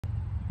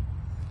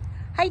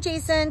Hi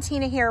Jason,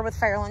 Tina here with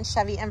Fireland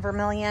Chevy in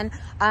Vermillion.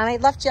 I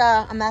left you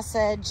a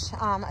message,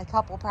 a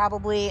couple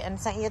probably, and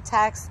sent you a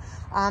text.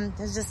 I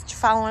was just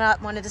following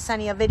up, wanted to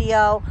send you a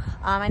video.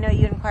 I know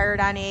you inquired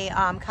on a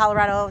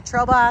Colorado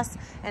Trail Boss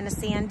and a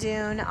sand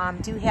dune.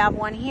 Do have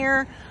one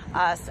here.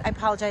 So I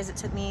apologize, it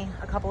took me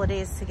a couple of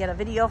days to get a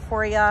video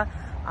for you.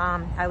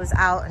 I was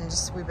out and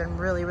we've been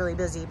really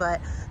busy, but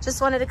just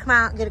wanted to come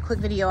out and get a quick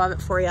video of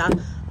it for you,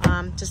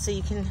 just so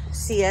you can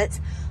see it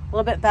a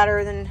little bit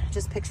better than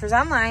just pictures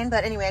online.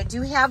 But anyway, I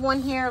do have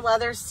one here,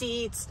 leather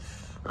seats.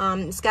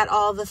 It's got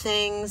all the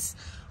things,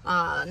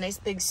 nice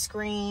big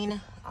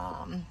screen.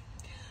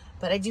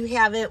 But I do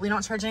have it. We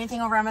don't charge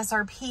anything over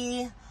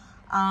MSRP.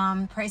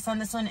 Price on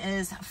this one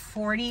is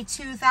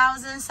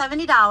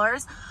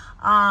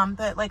 $42,070.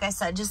 But like I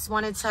said, just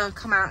wanted to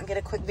come out and get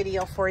a quick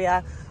video for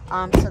you,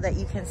 so that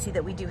you can see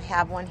that we do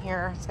have one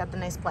here. It's got the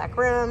nice black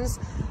rims,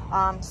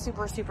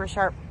 super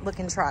sharp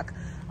looking truck.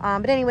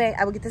 But anyway,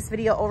 I will get this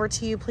video over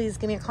to you. Please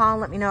give me a call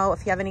and let me know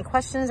if you have any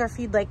questions or if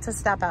you'd like to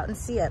stop out and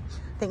see it.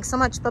 Thanks so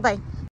much. Bye-bye.